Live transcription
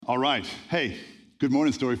All right. Hey, good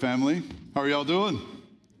morning, Story family. How are y'all doing?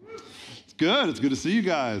 It's good. It's good to see you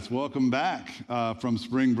guys. Welcome back from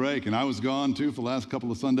spring break. And I was gone, too, for the last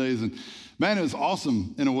couple of Sundays. And, man, it was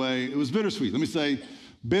awesome in a way. It was bittersweet. Let me say,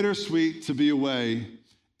 bittersweet to be away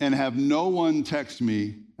and have no one text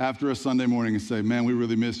me after a Sunday morning and say, man, we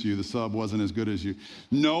really missed you. The sub wasn't as good as you.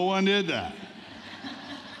 No one did that.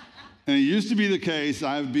 And it used to be the case,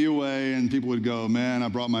 I'd be away and people would go, man, I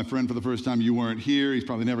brought my friend for the first time, you weren't here, he's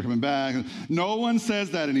probably never coming back. No one says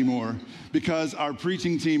that anymore because our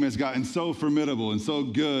preaching team has gotten so formidable and so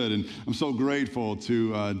good, and I'm so grateful to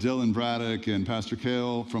Dylan Braddock and Pastor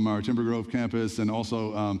Kale from our Timber Grove campus, and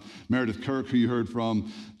also Meredith Kirk, who you heard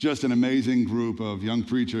from. Just an amazing group of young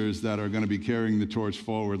preachers that are going to be carrying the torch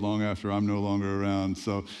forward long after I'm no longer around.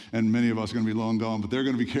 So, and many of us are going to be long gone, but they're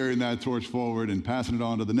going to be carrying that torch forward and passing it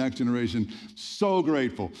on to the next generation. So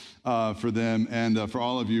grateful for them and for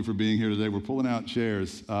all of you for being here today. We're pulling out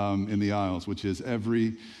chairs in the aisles, which is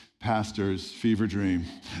every pastor's fever dream.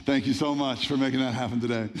 Thank you so much for making that happen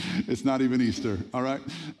today. It's not even Easter, all right?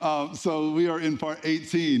 So we are in part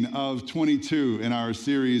 18 of 22 in our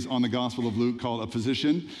series on the Gospel of Luke called A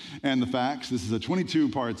Physician and the Facts. This is a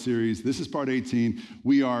 22-part series. This is part 18.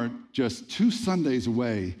 We are just 2 Sundays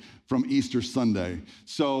away from Easter Sunday.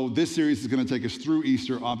 So this series is going to take us through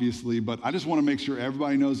Easter, obviously, but I just want to make sure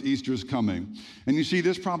everybody knows Easter is coming. And you see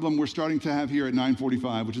this problem we're starting to have here at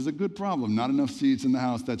 9:45, which is a good problem. Not enough seats in the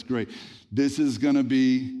house, that's great. This is going to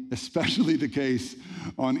be especially the case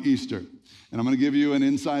on Easter. And I'm going to give you an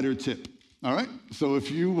insider tip. All right? So if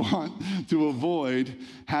you want to avoid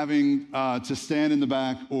having to stand in the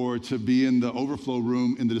back or to be in the overflow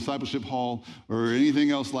room in the discipleship hall or anything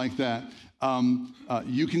else like that,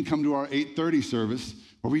 you can come to our 8:30 service,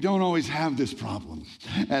 where we don't always have this problem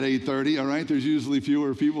at 8:30, all right? There's usually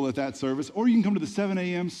fewer people at that service. Or you can come to the 7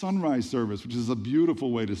 a.m. sunrise service, which is a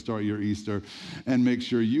beautiful way to start your Easter and make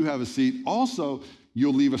sure you have a seat. Also,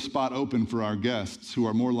 you'll leave a spot open for our guests who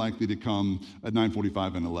are more likely to come at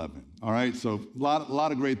 9:45 and 11. All right, so a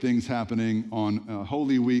lot of great things happening on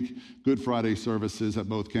Holy Week, Good Friday services at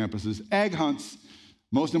both campuses, egg hunts.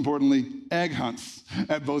 Most importantly, egg hunts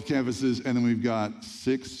at both campuses, and then we've got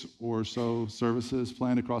 6 or so services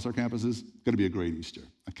planned across our campuses. It's going to be a great Easter.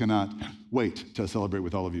 I cannot wait to celebrate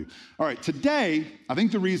with all of you. All right, today, I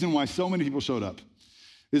think the reason why so many people showed up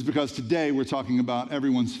is because today we're talking about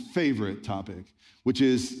everyone's favorite topic, which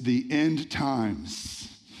is the end times,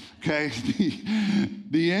 okay?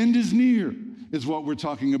 The end is near is what we're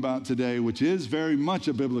talking about today, which is very much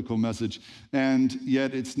a biblical message, and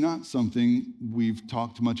yet it's not something we've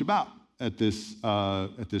talked much about at this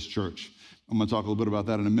church. I'm going to talk a little bit about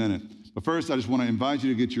that in a minute. But first, I just want to invite you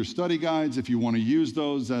to get your study guides if you want to use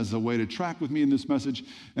those as a way to track with me in this message.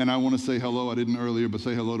 And I want to say hello, I didn't earlier, but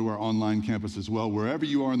say hello to our online campus as well. Wherever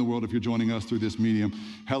you are in the world, if you're joining us through this medium,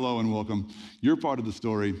 hello and welcome. You're part of the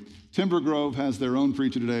story. Timber Grove has their own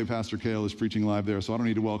preacher today. Pastor Kale is preaching live there, so I don't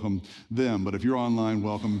need to welcome them. But if you're online,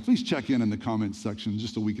 welcome. Please check in the comments section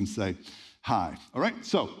just so we can say hi. All right,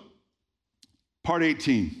 so part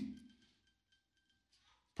 18.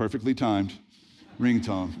 Perfectly timed.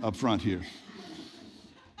 Ringtone up front here.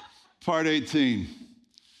 Part 18,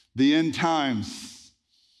 the end times.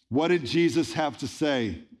 What did Jesus have to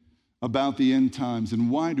say about the end times,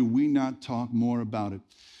 and why do we not talk more about it?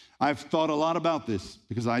 I've thought a lot about this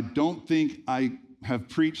because I don't think I have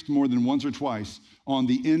preached more than once or twice on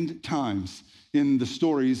the end times in the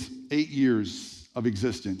story's 8 years of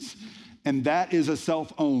existence. And that is a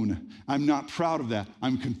self-own. I'm not proud of that.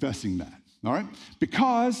 I'm confessing that, all right?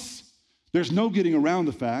 Because there's no getting around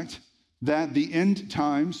the fact that the end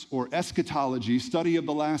times, or eschatology, study of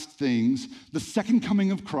the last things, the second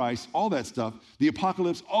coming of Christ, all that stuff, the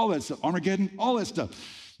apocalypse, all that stuff, Armageddon, all that stuff,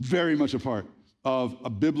 very much a part of a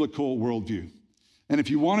biblical worldview. And if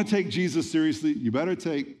you want to take Jesus seriously, you better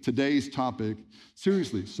take today's topic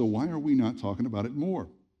seriously. So why are we not talking about it more?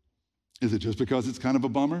 Is it just because it's kind of a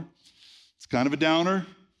bummer? It's kind of a downer?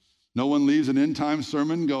 No one leaves an end time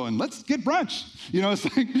sermon going, let's get brunch. You know, it's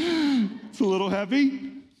like, it's a little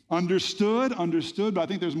heavy. Understood, but I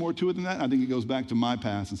think there's more to it than that. I think it goes back to my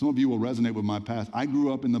past, and some of you will resonate with my past. I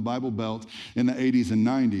grew up in the Bible Belt in the 80s and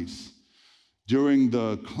 90s during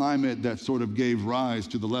the climate that sort of gave rise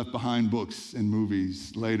to the Left Behind books and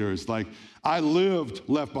movies later. It's like, I lived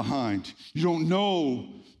Left Behind. You don't know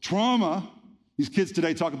trauma. These kids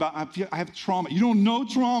today talk about, I have trauma. You don't know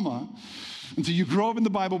trauma until you grow up in the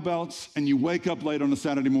Bible Belts and you wake up late on a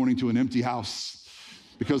Saturday morning to an empty house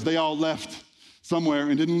because they all left somewhere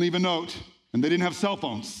and didn't leave a note, and they didn't have cell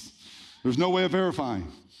phones. There's no way of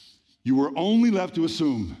verifying. You were only left to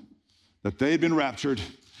assume that they had been raptured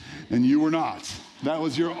and you were not. That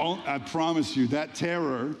was your own, I promise you, that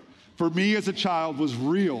terror for me as a child was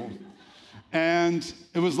real. And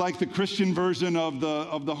it was like the Christian version of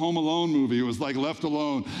the Home Alone movie. It was like Left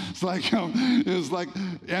Alone. It's like, it was like,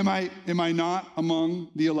 am I not among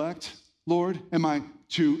the elect, Lord? Am I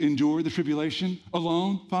to endure the tribulation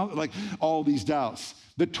alone, Father? Like all these doubts.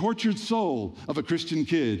 The tortured soul of a Christian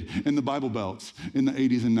kid in the Bible Belts in the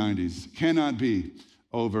 80s and 90s cannot be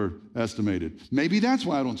overestimated. Maybe that's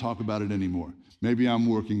why I don't talk about it anymore. Maybe I'm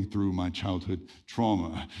working through my childhood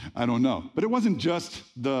trauma. I don't know. But it wasn't just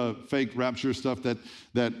the fake rapture stuff that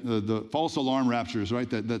the false alarm raptures, right?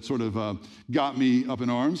 That sort of got me up in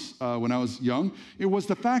arms when I was young. It was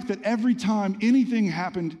the fact that every time anything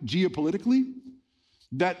happened geopolitically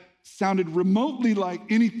that sounded remotely like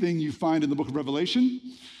anything you find in the book of Revelation,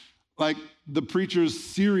 like the preacher's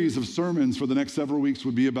series of sermons for the next several weeks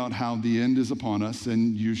would be about how the end is upon us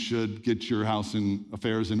and you should get your house and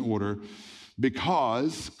affairs in order.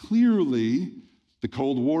 Because clearly the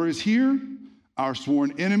Cold War is here. Our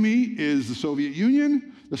sworn enemy is the Soviet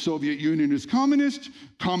Union. The Soviet Union is communist.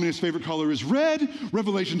 Communist favorite color is red.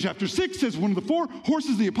 Revelation chapter 6 says one of the four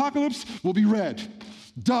horses of the apocalypse will be red.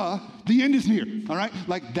 Duh, the end is near, all right?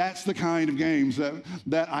 Like that's the kind of games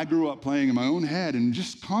that I grew up playing in my own head and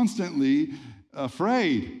just constantly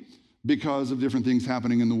afraid because of different things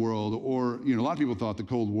happening in the world. Or, a lot of people thought the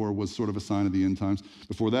Cold War was sort of a sign of the end times.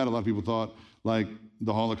 Before that, a lot of people thought like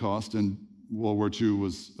the Holocaust and World War II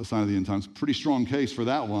was a sign of the end times. Pretty strong case for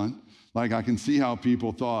that one. Like I can see how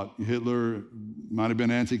people thought Hitler might have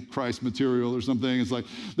been Antichrist material or something. It's like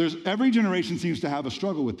every generation seems to have a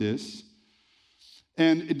struggle with this.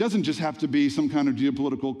 And it doesn't just have to be some kind of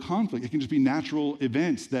geopolitical conflict. It can just be natural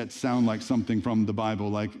events that sound like something from the Bible.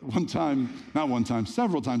 Like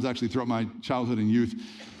several times actually throughout my childhood and youth,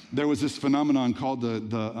 there was this phenomenon called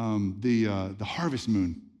the harvest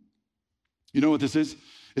moon. You know what this is?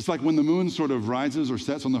 It's like when the moon sort of rises or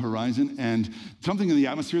sets on the horizon and something in the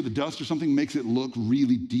atmosphere, the dust or something, makes it look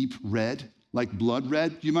really deep red, like blood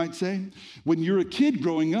red, you might say. When you're a kid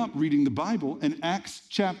growing up reading the Bible, and Acts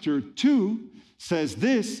chapter 2 says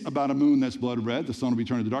this about a moon that's blood red, the sun will be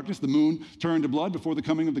turned to darkness, the moon turned to blood before the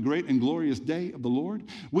coming of the great and glorious day of the Lord.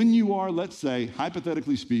 When you are, let's say,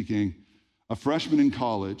 hypothetically speaking, a freshman in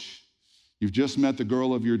college, you've just met the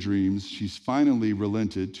girl of your dreams, she's finally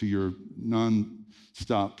relented to your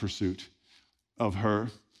non-stop pursuit of her.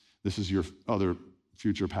 This is your other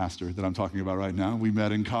future pastor that I'm talking about right now. We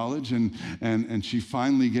met in college and she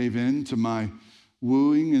finally gave in to my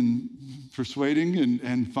wooing and persuading,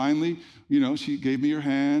 and finally, she gave me her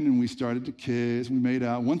hand and we started to kiss. We made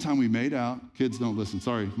out. One time we made out. Kids, don't listen.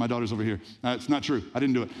 Sorry, my daughter's over here. It's not true. I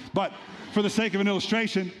didn't do it. But for the sake of an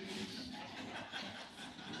illustration,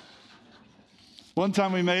 one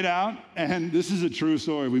time we made out, and this is a true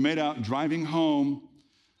story. We made out driving home.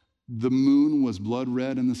 The moon was blood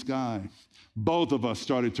red in the sky. Both of us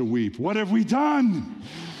started to weep. What have we done?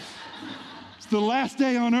 It's the last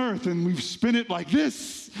day on earth, and we've spent it like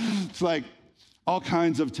this. It's like all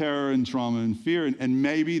kinds of terror and trauma and fear, and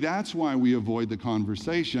maybe that's why we avoid the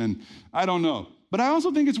conversation. I don't know. But I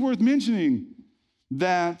also think it's worth mentioning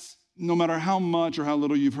that no matter how much or how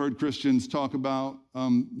little you've heard Christians talk about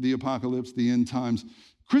the apocalypse, the end times,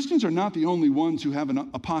 Christians are not the only ones who have an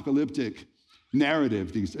apocalyptic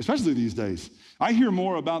narrative, especially these days. I hear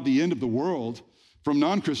more about the end of the world from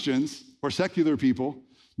non-Christians or secular people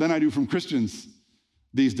than I do from Christians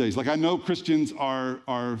these days. Like I know Christians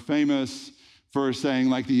are famous for saying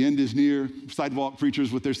like the end is near, sidewalk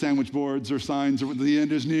preachers with their sandwich boards or signs or the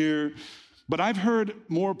end is near. But I've heard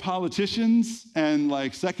more politicians and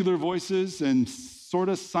like secular voices and sort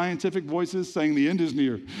of scientific voices saying the end is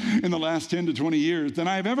near in the last 10 to 20 years than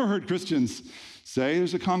I've ever heard Christians say.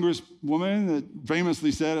 There's a congresswoman that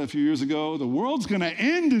famously said a few years ago, the world's going to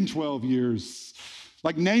end in 12 years,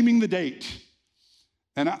 like naming the date.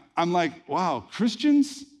 And I'm like, wow,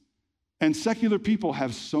 Christians and secular people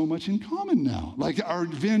have so much in common now. Like our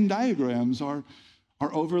Venn diagrams are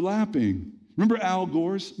overlapping. Remember Al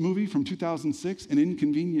Gore's movie from 2006, An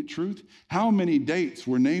Inconvenient Truth? How many dates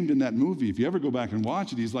were named in that movie? If you ever go back and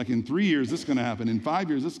watch it, he's like, in 3 years, this is going to happen. In 5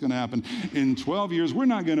 years, this is going to happen. In 12 years, we're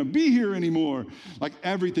not going to be here anymore. Like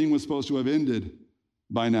everything was supposed to have ended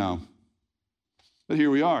by now. But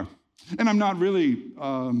here we are. And I'm not really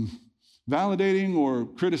validating or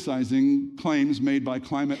criticizing claims made by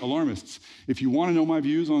climate alarmists. If you want to know my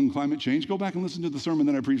views on climate change, go back and listen to the sermon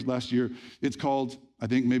that I preached last year. It's called, I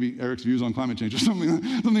think, maybe Eric's Views on Climate Change or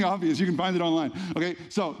something obvious. You can find it online. Okay,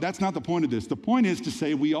 so that's not the point of this. The point is to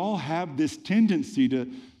say we all have this tendency to,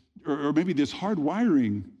 or maybe this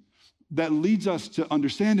hardwiring that leads us to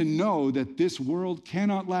understand and know that this world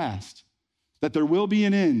cannot last. that there will be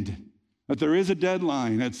an end, that there is a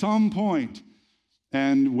deadline at some point.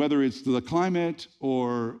 And whether it's the climate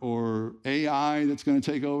or AI that's going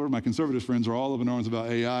to take over, my conservative friends are all up in arms about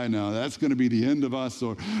AI now. That's going to be the end of us,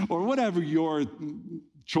 or whatever your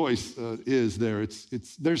choice is there.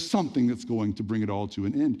 There's something that's going to bring it all to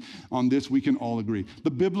an end. On this, we can all agree.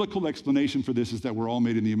 The biblical explanation for this is that we're all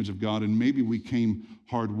made in the image of God, and maybe we came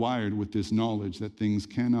hardwired with this knowledge that things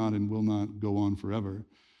cannot and will not go on forever.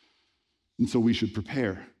 And so we should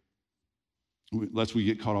prepare, lest we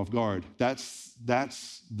get caught off guard. That's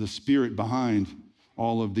the spirit behind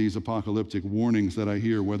all of these apocalyptic warnings that I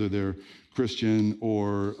hear, whether they're Christian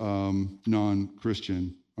or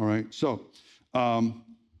non-Christian. All right? So,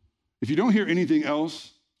 if you don't hear anything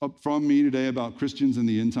else from me today about Christians in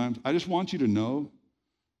the end times, I just want you to know,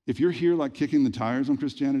 if you're here like kicking the tires on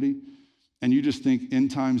Christianity, and you just think end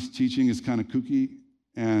times teaching is kind of kooky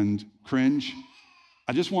and cringe,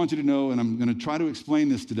 I just want you to know, and I'm going to try to explain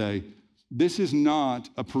this today, this is not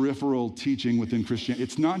a peripheral teaching within Christianity.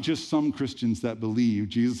 It's not just some Christians that believe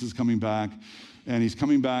Jesus is coming back, and he's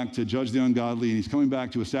coming back to judge the ungodly, and he's coming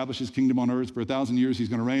back to establish his kingdom on earth for 1,000 years. He's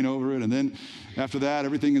going to reign over it, and then after that,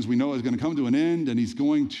 everything as we know is going to come to an end, and he's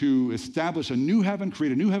going to establish a new heaven,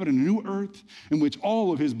 create a new heaven and a new earth in which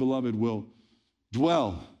all of his beloved will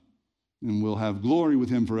dwell and will have glory with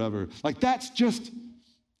him forever. Like, that's just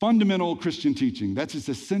fundamental Christian teaching. That's as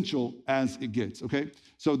essential as it gets, okay?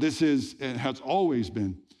 So this has always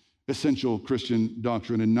been essential Christian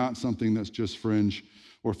doctrine and not something that's just fringe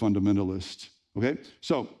or fundamentalist, okay?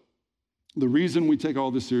 So the reason we take all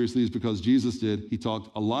this seriously is because Jesus did. He talked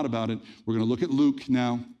a lot about it. We're going to look at Luke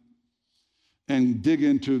now and dig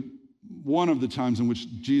into one of the times in which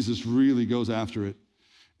Jesus really goes after it.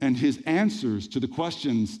 And his answers to the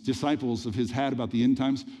questions disciples of his had about the end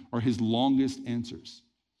times are his longest answers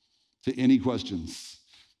to any questions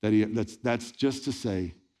that's just to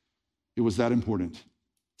say it was that important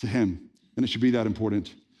to him, and it should be that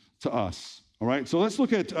important to us. All right, so let's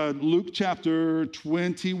look at Luke chapter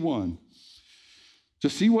 21 to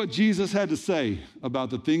see what Jesus had to say about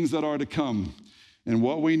the things that are to come and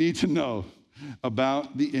what we need to know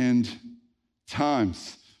about the end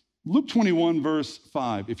times. Luke 21, verse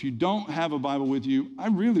 5. If you don't have a Bible with you, I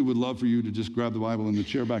really would love for you to just grab the Bible in the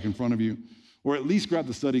chair back in front of you, or at least grab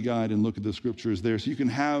the study guide and look at the scriptures there so you can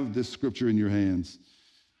have this scripture in your hands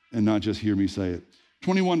and not just hear me say it.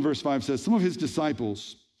 21 verse 5 says, some of his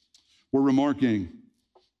disciples were remarking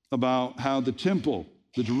about how the temple,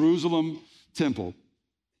 the Jerusalem temple,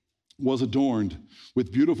 was adorned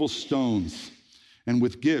with beautiful stones and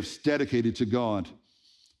with gifts dedicated to God.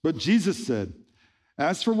 But Jesus said,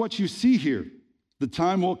 as for what you see here, the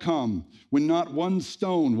time will come when not one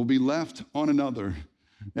stone will be left on another.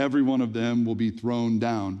 Every one of them will be thrown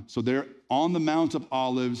down. So they're on the Mount of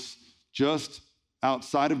Olives, just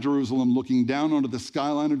outside of Jerusalem, looking down onto the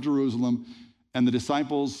skyline of Jerusalem, and the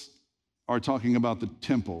disciples are talking about the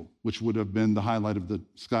temple, which would have been the highlight of the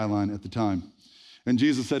skyline at the time. And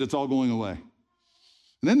Jesus said, it's all going away. And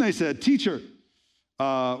then they said, teacher,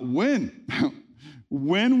 when?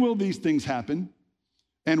 When will these things happen?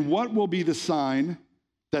 And what will be the sign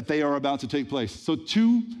that they are about to take place? So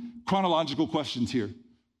two chronological questions here.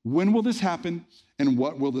 When will this happen, and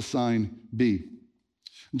what will the sign be?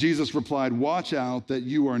 Jesus replied, watch out that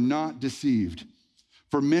you are not deceived,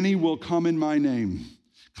 for many will come in my name,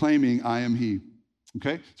 claiming I am he.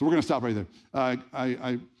 Okay, so we're going to stop right there.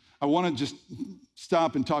 I want to just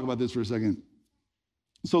stop and talk about this for a second.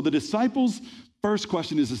 So the disciples' first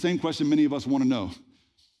question is the same question many of us want to know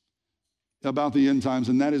about the end times,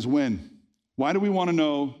 and that is when. Why do we want to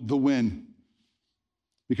know the when?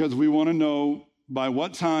 Because we want to know by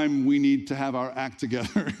what time we need to have our act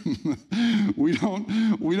together. We don't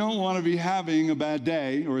want to be having a bad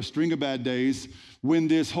day or a string of bad days when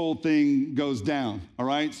this whole thing goes down, all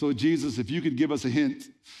right? So Jesus, if you could give us a hint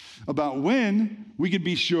about when we could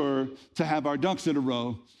be sure to have our ducks in a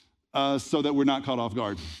row so that we're not caught off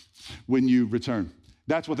guard when you return.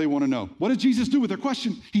 That's what they want to know. What does Jesus do with their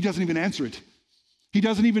question? He doesn't even answer it. He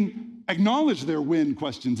doesn't even acknowledge their when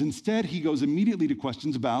questions. Instead, he goes immediately to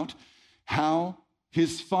questions about how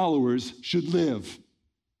his followers should live.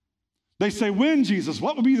 They say, when, Jesus?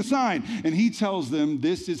 What will be the sign? And he tells them,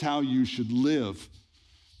 this is how you should live.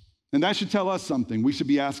 And that should tell us something. We should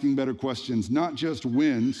be asking better questions, not just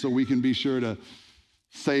when, so we can be sure to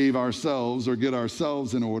save ourselves or get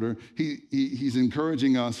ourselves in order. He's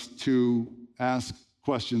encouraging us to ask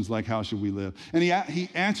questions like, how should we live? And he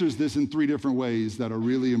answers this in three different ways that are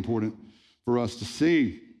really important for us to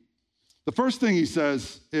see. The first thing he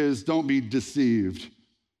says is, don't be deceived.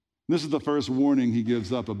 This is the first warning he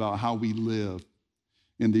gives up about how we live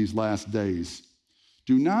in these last days.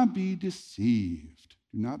 Do not be deceived.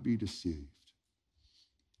 Do not be deceived.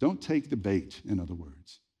 Don't take the bait, in other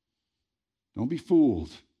words. Don't be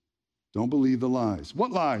fooled. Don't believe the lies.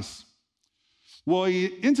 What lies? Well, he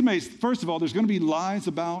intimates, first of all, there's going to be lies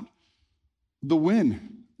about the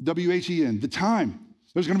when, W-H-E-N, the time.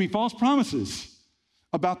 There's going to be false promises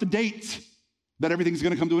about the date that everything's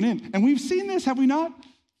going to come to an end. And we've seen this, have we not?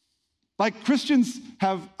 Like Christians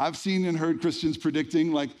have, I've seen and heard Christians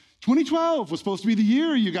predicting, like 2012 was supposed to be the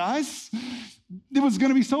year, you guys. It was going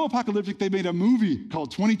to be so apocalyptic, they made a movie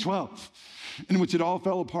called 2012, in which it all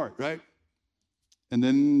fell apart, right? And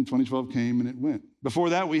then 2012 came and it went. Before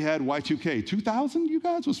that, we had Y2K. 2000, you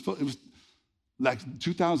guys? It was like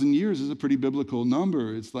 2,000 years is a pretty biblical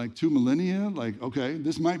number. It's like 2 millennia. Like, okay,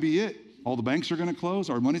 this might be it. All the banks are going to close.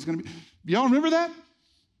 Our money's going to be. Y'all remember that?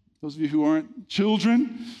 Those of you who aren't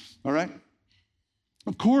children, all right?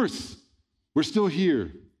 Of course, we're still here.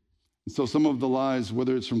 And so some of the lies,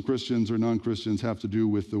 whether it's from Christians or non-Christians, have to do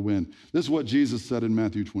with the when. This is what Jesus said in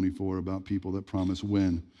Matthew 24 about people that promise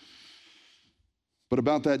when. But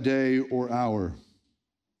about that day or hour,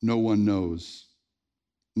 no one knows,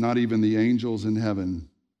 not even the angels in heaven,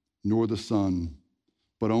 nor the Son,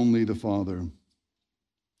 but only the Father.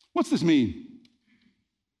 What's this mean?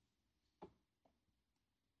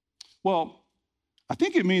 Well, I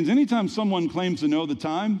think it means anytime someone claims to know the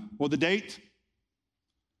time or the date,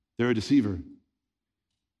 they're a deceiver.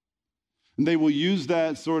 And they will use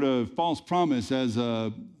that sort of false promise as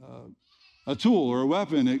a tool or a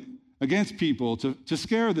weapon against people to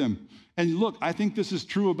scare them. And look, I think this is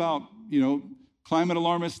true about, climate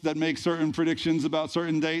alarmists that make certain predictions about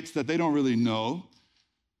certain dates that they don't really know.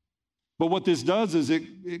 But what this does is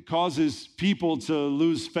it causes people to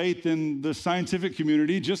lose faith in the scientific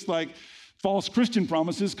community, just like false Christian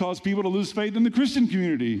promises cause people to lose faith in the Christian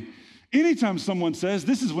community. Anytime someone says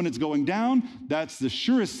this is when it's going down, that's the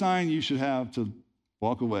surest sign you should have to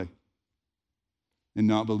walk away and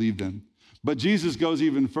not believe them. But Jesus goes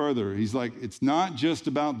even further. He's like, it's not just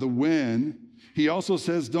about the when. He also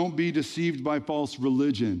says, don't be deceived by false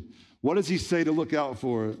religion. What does he say to look out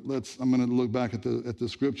for? I'm going to look back at the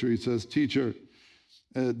scripture. He says, teacher,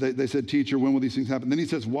 they said, teacher, when will these things happen? Then he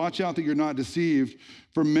says, watch out that you're not deceived,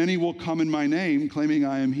 for many will come in my name, claiming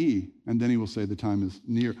I am he. And then he will say the time is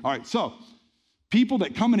near. All right, so people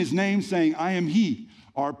that come in his name saying I am he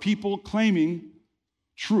are people claiming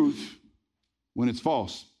truth when it's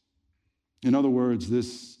false. In other words,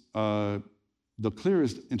 the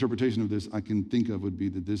clearest interpretation of this I can think of would be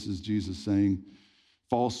that this is Jesus saying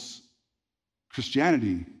false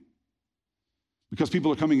Christianity, because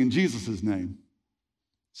people are coming in Jesus' name,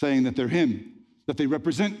 saying that they're him, that they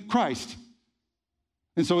represent Christ.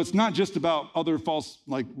 And so it's not just about other false,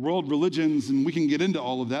 like world religions, and we can get into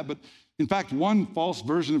all of that, but in fact, one false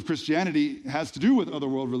version of Christianity has to do with other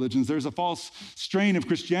world religions. There's a false strain of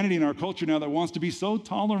Christianity in our culture now that wants to be so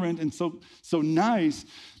tolerant and so nice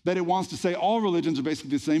that it wants to say all religions are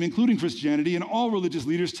basically the same, including Christianity, and all religious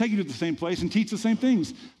leaders take you to the same place and teach the same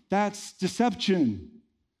things. That's deception.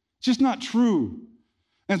 It's just not true.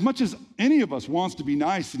 As much as any of us wants to be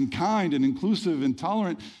nice and kind and inclusive and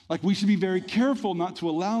tolerant, like we should be very careful not to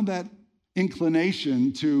allow that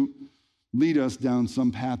inclination to lead us down some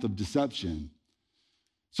path of deception.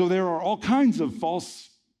 So there are all kinds of false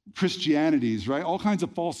Christianities, right? All kinds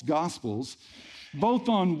of false gospels, both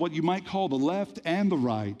on what you might call the left and the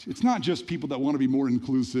right. It's not just people that want to be more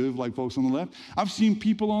inclusive, like folks on the left. I've seen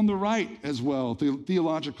people on the right as well,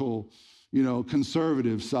 theological,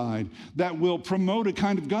 conservative side, that will promote a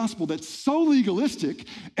kind of gospel that's so legalistic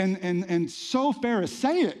and so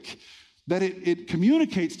Pharisaic that it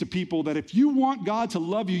communicates to people that if you want God to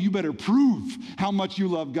love you, you better prove how much you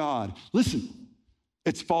love God. Listen,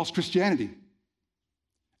 it's false Christianity.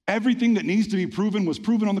 Everything that needs to be proven was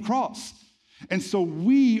proven on the cross. And so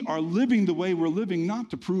we are living the way we're living,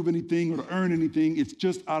 not to prove anything or to earn anything. It's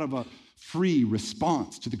just out of a free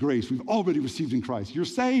response to the grace we've already received in Christ. You're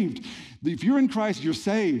saved. If you're in Christ, you're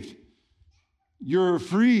saved. You're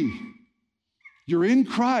free. You're in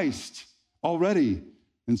Christ already.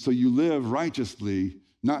 And so you live righteously,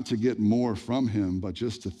 not to get more from him, but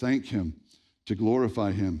just to thank him, to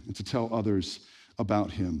glorify him, and to tell others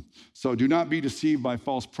about him. So do not be deceived by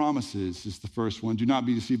false promises is the first one. Do not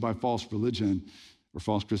be deceived by false religion, or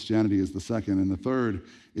false Christianity is the second. And the third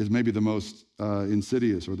is maybe the most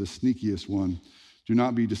insidious or the sneakiest one. Do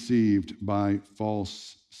not be deceived by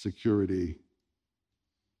false security.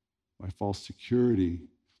 By false security.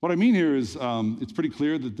 What I mean here is it's pretty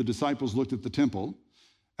clear that the disciples looked at the temple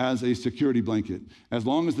as a security blanket. As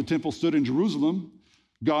long as the temple stood in Jerusalem,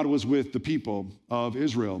 God was with the people of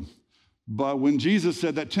Israel. But when Jesus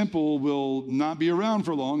said that temple will not be around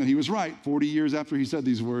for long, and he was right, 40 years after he said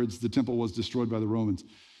these words, the temple was destroyed by the Romans.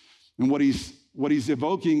 And what he's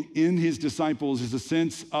evoking in his disciples is a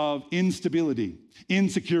sense of instability,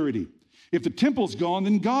 insecurity. If the temple's gone,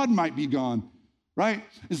 then God might be gone, right?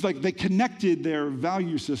 It's like they connected their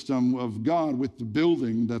value system of God with the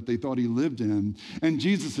building that they thought he lived in. And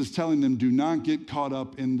Jesus is telling them, do not get caught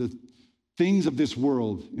up in the things of this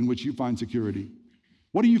world in which you find security.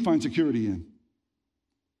 What do you find security in?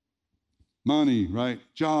 Money, right?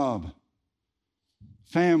 Job,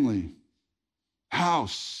 family,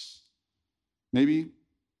 house, maybe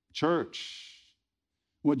church.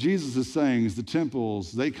 What Jesus is saying is the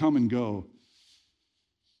temples, they come and go.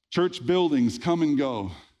 Church buildings come and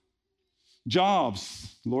go.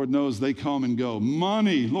 Jobs, Lord knows they come and go.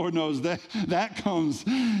 Money, Lord knows that comes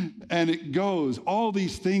and it goes. All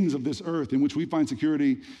these things of this earth in which we find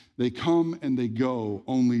security, they come and they go.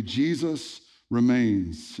 Only Jesus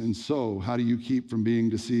remains. And so, how do you keep from being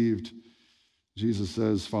deceived? Jesus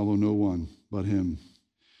says, follow no one but him.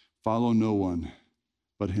 Follow no one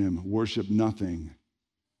but him. Worship nothing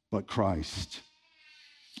but Christ.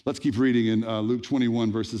 Let's keep reading in Luke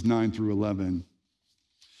 21, verses 9 through 11.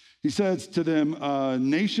 He says to them,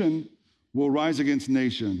 nation will rise against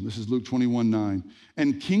nation. This is Luke 21:9.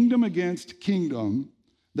 And kingdom against kingdom.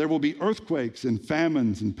 There will be earthquakes and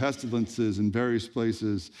famines and pestilences in various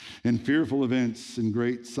places and fearful events and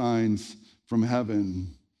great signs from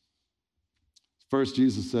heaven. First,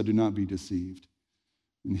 Jesus said, do not be deceived.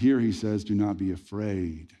 And here he says, do not be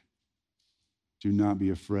afraid. Do not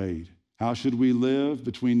be afraid. How should we live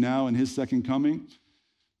between now and his second coming?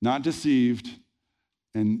 Not deceived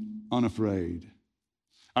and unafraid.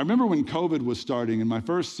 I remember when COVID was starting, and my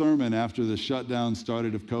first sermon after the shutdown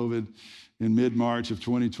started of COVID in mid-March of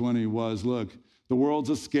 2020 was, look, the world's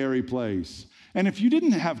a scary place. And if you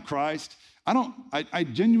didn't have Christ, I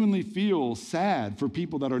genuinely feel sad for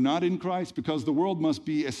people that are not in Christ because the world must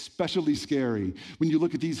be especially scary. When you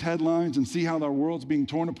look at these headlines and see how our world's being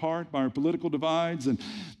torn apart by our political divides and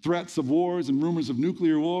threats of wars and rumors of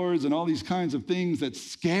nuclear wars and all these kinds of things that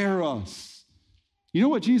scare us. You know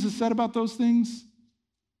what Jesus said about those things?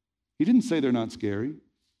 He didn't say they're not scary.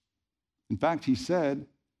 In fact, he said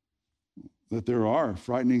that there are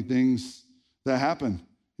frightening things that happen.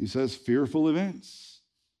 He says fearful events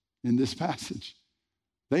in this passage.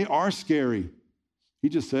 They are scary. He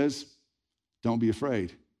just says, don't be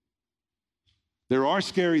afraid. There are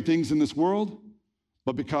scary things in this world,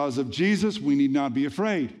 but because of Jesus, we need not be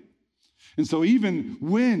afraid. And so even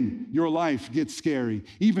when your life gets scary,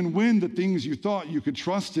 even when the things you thought you could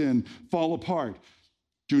trust in fall apart,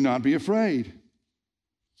 do not be afraid.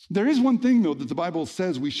 There is one thing, though, that the Bible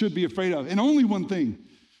says we should be afraid of, and only one thing.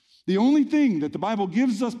 The only thing that the Bible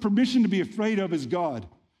gives us permission to be afraid of is God.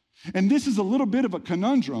 And this is a little bit of a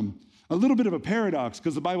conundrum, a little bit of a paradox,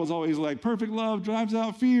 because the Bible is always like, perfect love drives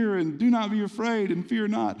out fear, and do not be afraid, and fear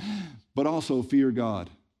not, but also fear God.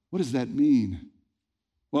 What does that mean?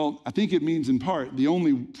 Well, I think it means in part the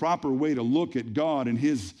only proper way to look at God and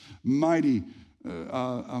his mighty,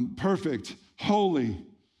 perfect, holy,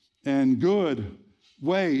 and good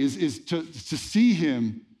way is to see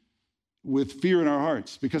him with fear in our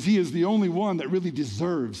hearts, because he is the only one that really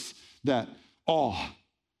deserves that awe,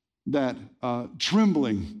 that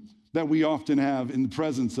trembling that we often have in the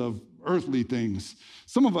presence of earthly things.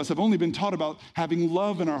 Some of us have only been taught about having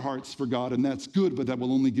love in our hearts for God, and that's good, but that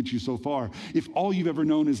will only get you so far. If all you've ever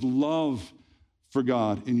known is love for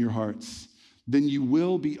God in your hearts, then you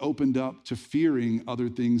will be opened up to fearing other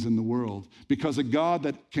things in the world, because a God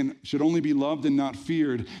that should only be loved and not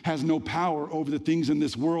feared has no power over the things in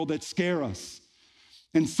this world that scare us.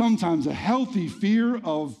 And sometimes a healthy fear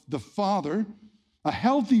of the Father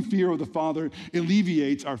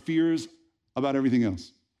alleviates our fears about everything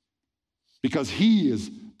else, because he is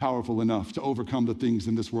powerful enough to overcome the things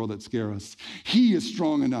in this world that scare us. He is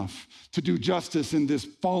strong enough to do justice in this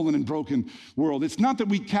fallen and broken world. It's not that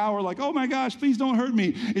we cower like, oh my gosh, please don't hurt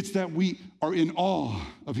me. It's that we are in awe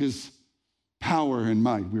of his power and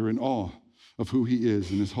might. We're in awe of who he is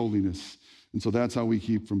and his holiness. And so that's how we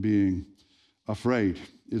keep from being afraid,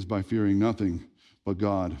 is by fearing nothing but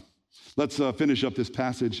God. Let's finish up this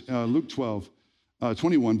passage, Luke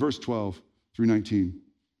 21, verse 12 through 19.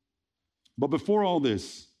 But before all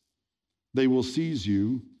this, they will seize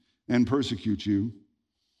you and persecute you.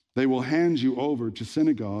 They will hand you over to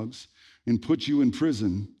synagogues and put you in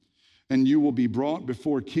prison, and you will be brought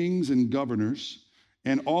before kings and governors,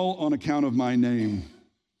 and all on account of my name.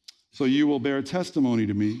 So you will bear testimony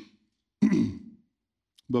to me.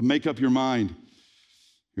 But make up your mind,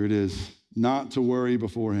 here it is, not to worry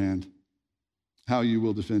beforehand how you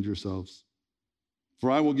will defend yourselves.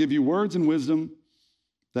 For I will give you words and wisdom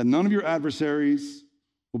that none of your adversaries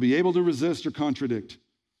will be able to resist or contradict. It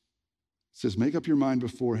says, make up your mind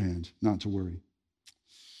beforehand not to worry.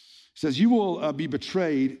 It says, you will be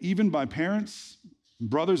betrayed even by parents,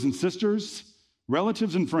 brothers and sisters,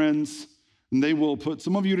 relatives and friends, and they will put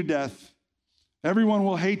some of you to death. Everyone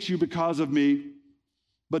will hate you because of me,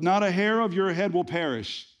 but not a hair of your head will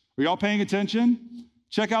perish. Are y'all paying attention?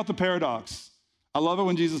 Check out the paradox. I love it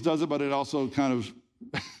when Jesus does it, but it also kind of,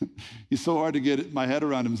 he's so hard to get my head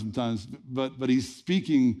around him sometimes, but he's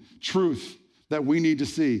speaking truth that we need to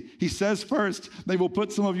see. He says first, they will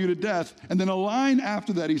put some of you to death, and then a line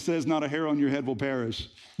after that, he says, not a hair on your head will perish.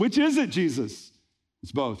 Which is it, Jesus?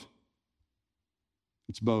 It's both.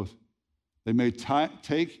 It's both. They may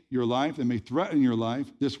take your life, they may threaten your life.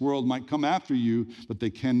 This world might come after you, but they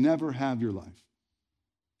can never have your life.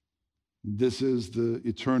 This is the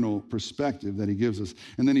eternal perspective that he gives us.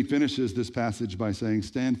 And then he finishes this passage by saying,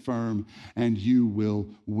 stand firm and you will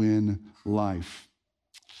win life.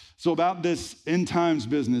 So about this end times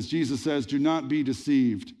business, Jesus says, do not be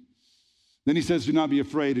deceived. Then he says, do not be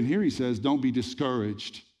afraid. And here he says, don't be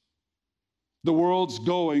discouraged. The world's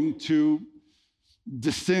going to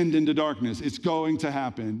descend into darkness. It's going to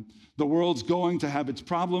happen. The world's going to have its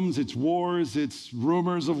problems, its wars, its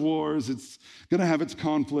rumors of wars. It's going to have its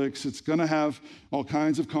conflicts. It's going to have all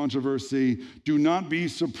kinds of controversy. Do not be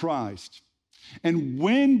surprised. And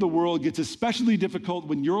when the world gets especially difficult,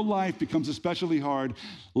 when your life becomes especially hard,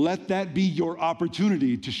 let that be your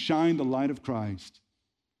opportunity to shine the light of Christ.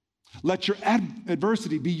 Let your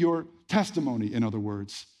adversity be your testimony, in other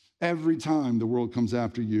words. Every time the world comes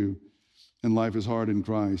after you and life is hard in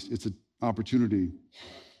Christ, it's an opportunity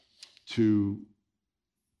to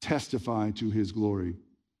testify to his glory.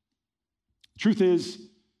 Truth is,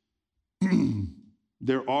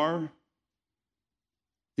 there are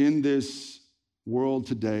in this world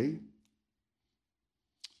today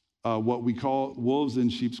what we call wolves in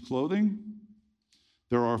sheep's clothing.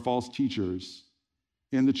 There are false teachers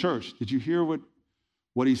in the church. Did you hear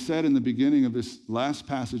what he said in the beginning of this last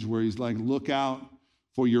passage where he's like, look out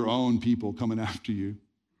for your own people coming after you?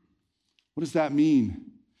 What does that mean?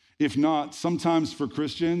 If not, sometimes for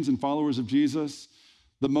Christians and followers of Jesus,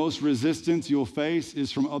 the most resistance you'll face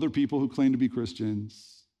is from other people who claim to be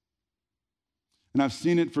Christians. And I've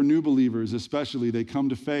seen it for new believers, especially. They come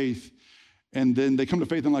to faith, and then they come to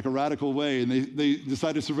faith in like a radical way, and they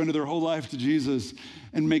decide to surrender their whole life to Jesus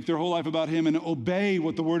and make their whole life about him and obey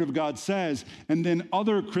what the Word of God says. And then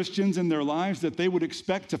other Christians in their lives that they would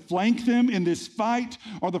expect to flank them in this fight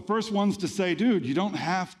are the first ones to say, dude, you don't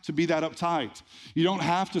have to be that uptight. You don't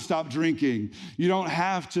have to stop drinking. You don't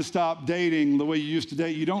have to stop dating the way you used to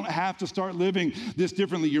date. You don't have to start living this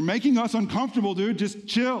differently. You're making us uncomfortable, dude. Just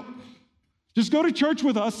chill. Just go to church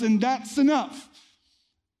with us, and that's enough.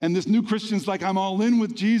 And this new Christian's like, I'm all in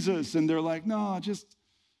with Jesus. And they're like, no, just,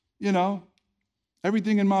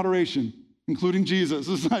 everything in moderation, including Jesus.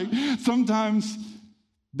 It's like sometimes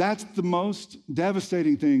that's the most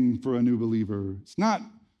devastating thing for a new believer. It's not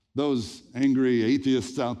those angry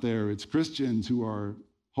atheists out there. It's Christians who are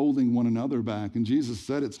holding one another back. And Jesus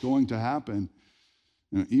said it's going to happen.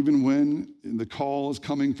 Even when the call is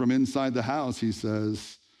coming from inside the house, he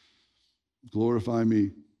says, glorify me.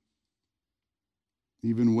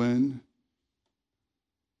 Even when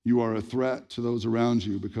you are a threat to those around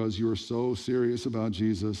you because you are so serious about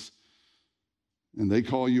Jesus and they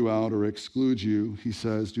call you out or exclude you, he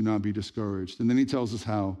says, do not be discouraged. And then he tells us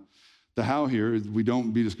how. The how here, we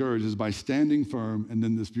don't be discouraged, is by standing firm, and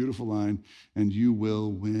then this beautiful line, and you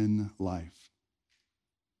will win life.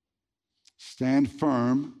 Stand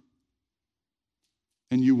firm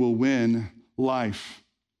and you will win life.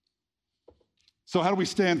 So how do we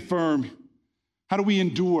stand firm? How do we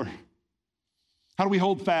endure? How do we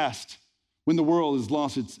hold fast when the world has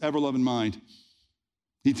lost its ever-loving mind?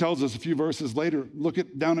 He tells us a few verses later. Look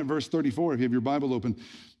down at verse 34 if you have your Bible open,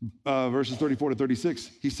 verses 34 to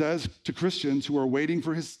 36. He says to Christians who are waiting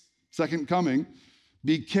for his second coming,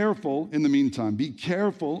 be careful in the meantime. Be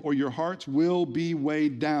careful or your hearts will be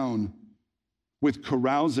weighed down with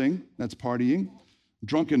carousing, that's partying,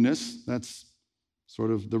 drunkenness, that's sort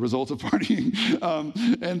of the result of partying,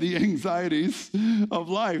 and the anxieties of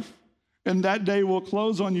life. And that day will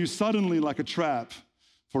close on you suddenly like a trap,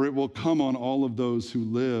 for it will come on all of those who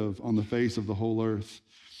live on the face of the whole earth.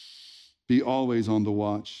 Be always on the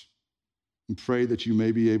watch and pray that you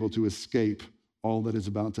may be able to escape all that is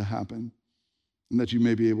about to happen and that you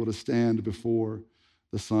may be able to stand before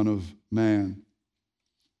the Son of Man.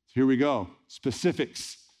 Here we go.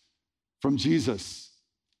 Specifics from Jesus.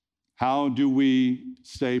 How do we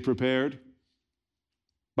stay prepared?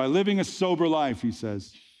 by living a sober life, he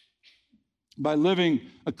says, by living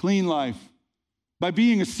a clean life, by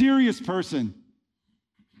being a serious person.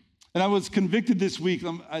 And I was convicted this week.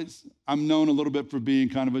 I'm known a little bit for being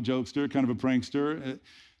kind of a jokester, kind of a prankster.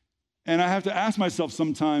 And I have to ask myself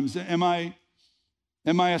sometimes, am I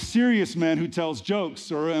a serious man who tells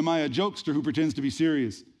jokes, or am I a jokester who pretends to be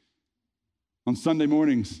serious on Sunday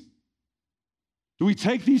mornings? Do we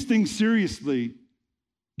take these things seriously?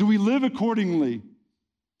 Do we live accordingly?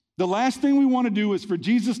 The last thing we want to do is for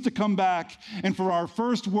Jesus to come back and for our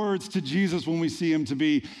first words to Jesus when we see him to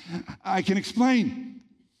be, I can explain.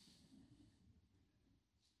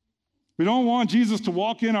 We don't want Jesus to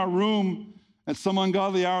walk in our room at some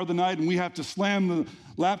ungodly hour of the night and we have to slam the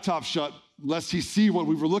laptop shut lest he see what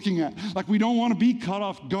we were looking at. Like, we don't want to be caught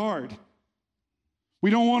off guard. We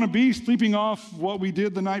don't want to be sleeping off what we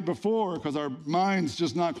did the night before because our mind's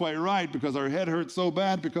just not quite right, because our head hurts so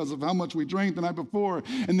bad because of how much we drank the night before.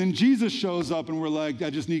 And then Jesus shows up and we're like, I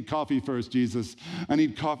just need coffee first, Jesus. I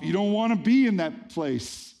need coffee. You don't want to be in that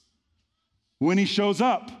place when he shows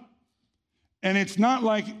up. And it's not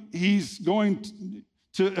like he's going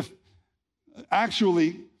to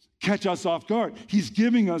actually catch us off guard. He's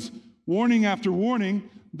giving us warning after warning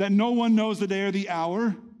that no one knows the day or the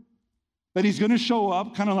hour, that he's going to show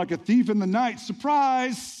up kind of like a thief in the night.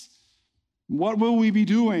 Surprise! What will we be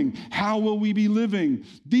doing? How will we be living?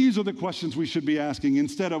 These are the questions we should be asking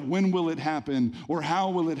instead of when will it happen or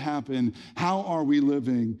how will it happen? How are we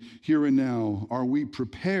living here and now? Are we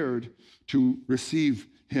prepared to receive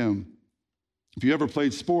him? If you ever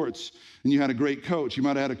played sports and you had a great coach, you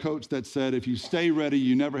might have had a coach that said, if you stay ready,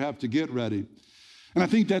 you never have to get ready. And I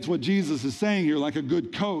think that's what Jesus is saying here, like a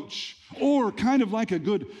good coach, or kind of like a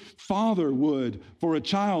good father would for a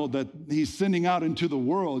child that he's sending out into the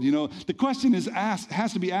world. You know, the question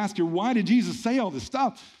has to be asked here, why did Jesus say all this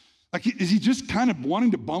stuff? Like, is he just kind of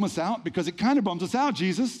wanting to bum us out? Because it kind of bums us out,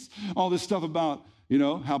 Jesus, all this stuff about, you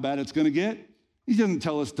know, how bad it's going to get. He doesn't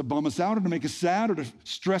tell us to bum us out or to make us sad or to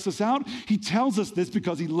stress us out. He tells us this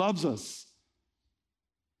because he loves us.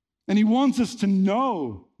 And he wants us to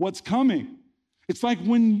know what's coming. It's like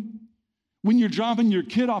when you're dropping your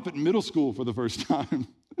kid off at middle school for the first time.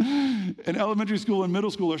 And elementary school and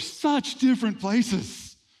middle school are such different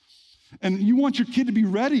places. And you want your kid to be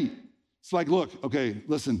ready. It's like, look, okay,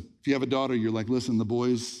 listen, if you have a daughter, you're like, listen, the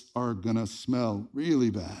boys are going to smell really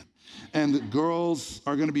bad. And the girls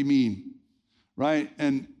are going to be mean, right?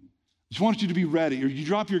 And I just want you to be ready. Or you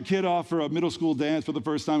drop your kid off for a middle school dance for the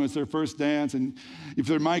first time. It's their first dance. And if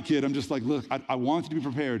they're my kid, I'm just like, look, I want you to be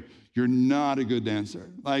prepared. You're not a good dancer.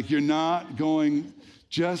 Like, you're not going,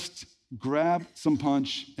 just grab some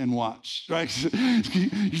punch and watch, right?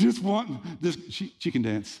 You just want this. She can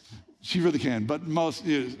dance. She really can. But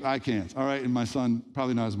I can't, all right? And my son,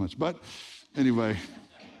 probably not as much. But anyway,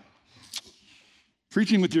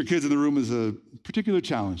 preaching with your kids in the room is a particular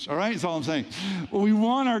challenge, all right? That's all I'm saying. Well, we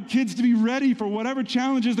want our kids to be ready for whatever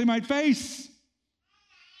challenges they might face.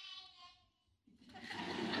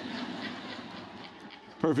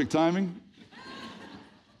 Perfect timing.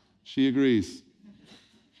 She agrees.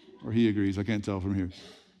 Or he agrees. I can't tell from here.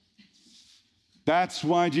 That's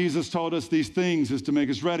why Jesus told us these things, is to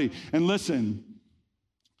make us ready. And listen,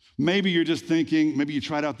 maybe you're just thinking, maybe you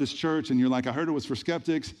tried out this church and you're like, I heard it was for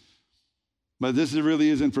skeptics, but this really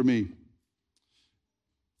isn't for me.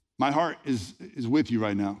 My heart is with you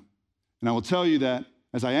right now. And I will tell you that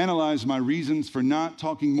as I analyze my reasons for not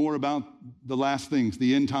talking more about the last things,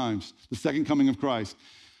 the end times, the second coming of Christ,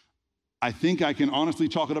 I think I can honestly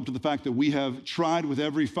chalk it up to the fact that we have tried with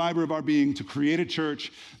every fiber of our being to create a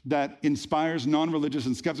church that inspires non-religious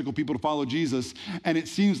and skeptical people to follow Jesus. And it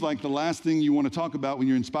seems like the last thing you want to talk about when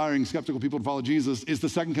you're inspiring skeptical people to follow Jesus is the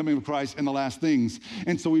second coming of Christ and the last things.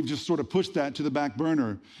 And so we've just sort of pushed that to the back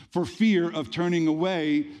burner for fear of turning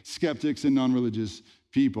away skeptics and non-religious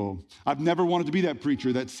people. I've never wanted to be that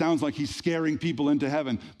preacher that sounds like he's scaring people into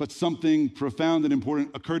heaven, but something profound and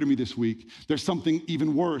important occurred to me this week. There's something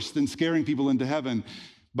even worse than scaring people into heaven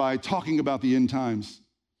by talking about the end times.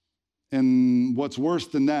 And what's worse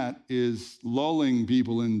than that is lulling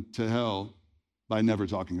people into hell by never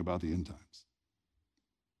talking about the end times.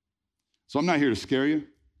 So I'm not here to scare you.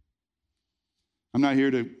 I'm not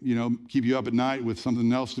here to, keep you up at night with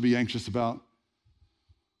something else to be anxious about.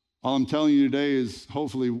 All I'm telling you today is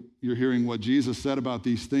hopefully you're hearing what Jesus said about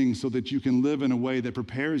these things so that you can live in a way that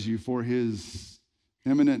prepares you for his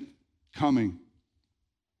imminent coming.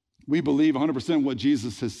 We believe 100% what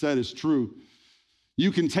Jesus has said is true.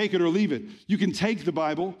 You can take it or leave it. You can take the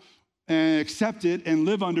Bible and accept it and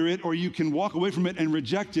live under it, or you can walk away from it and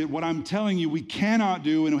reject it. What I'm telling you we cannot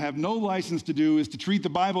do and have no license to do is to treat the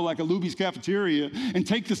Bible like a Luby's cafeteria and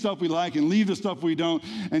take the stuff we like and leave the stuff we don't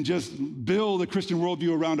and just build a Christian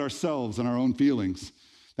worldview around ourselves and our own feelings.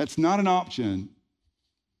 That's not an option.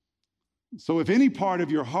 So if any part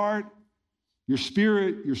of your heart, your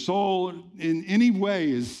spirit, your soul in any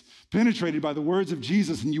way is penetrated by the words of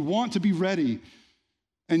Jesus and you want to be ready,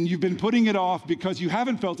 and you've been putting it off because you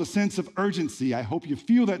haven't felt a sense of urgency, I hope you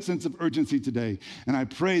feel that sense of urgency today. And I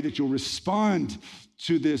pray that you'll respond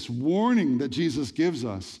to this warning that Jesus gives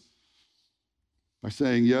us by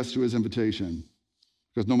saying yes to his invitation.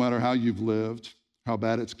 Because no matter how you've lived, how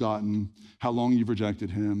bad it's gotten, how long you've rejected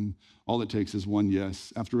him, all it takes is one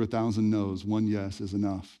yes. After 1,000 no's, one yes is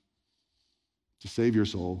enough to save your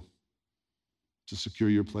soul, to secure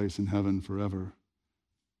your place in heaven forever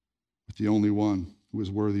with the only one who is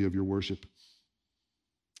worthy of your worship.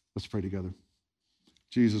 Let's pray together.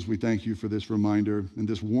 Jesus, we thank you for this reminder and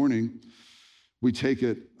this warning. We take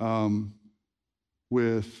it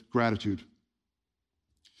with gratitude.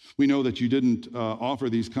 We know that you didn't offer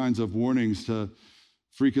these kinds of warnings to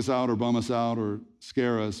freak us out or bum us out or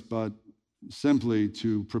scare us, but simply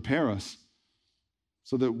to prepare us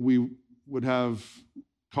so that we would have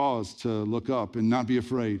cause to look up and not be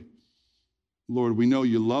afraid. Lord, we know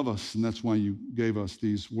you love us, and that's why you gave us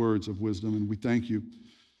these words of wisdom, and we thank you.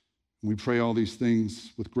 And we pray all these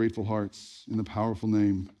things with grateful hearts in the powerful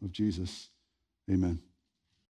name of Jesus. Amen.